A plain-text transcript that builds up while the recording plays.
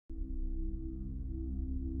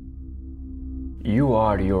You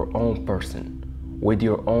are your own person with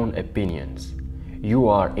your own opinions. You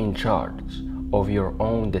are in charge of your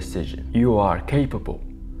own decision. You are capable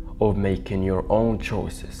of making your own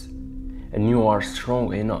choices, and you are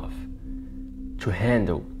strong enough to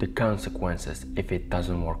handle the consequences if it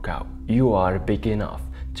doesn't work out. You are big enough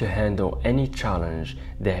to handle any challenge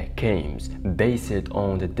that comes based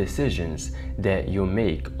on the decisions that you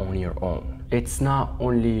make on your own. It's not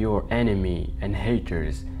only your enemy and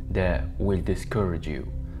haters that will discourage you,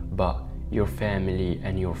 but your family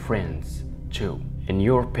and your friends too. And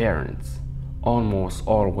your parents almost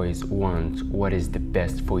always want what is the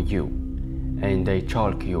best for you, and they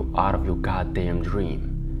talk you out of your goddamn dream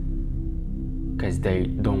because they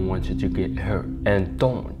don't want you to get hurt. And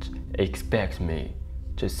don't expect me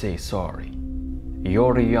to say sorry.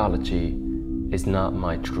 Your reality is not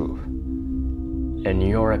my truth, and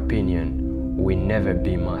your opinion will never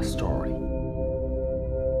be my story.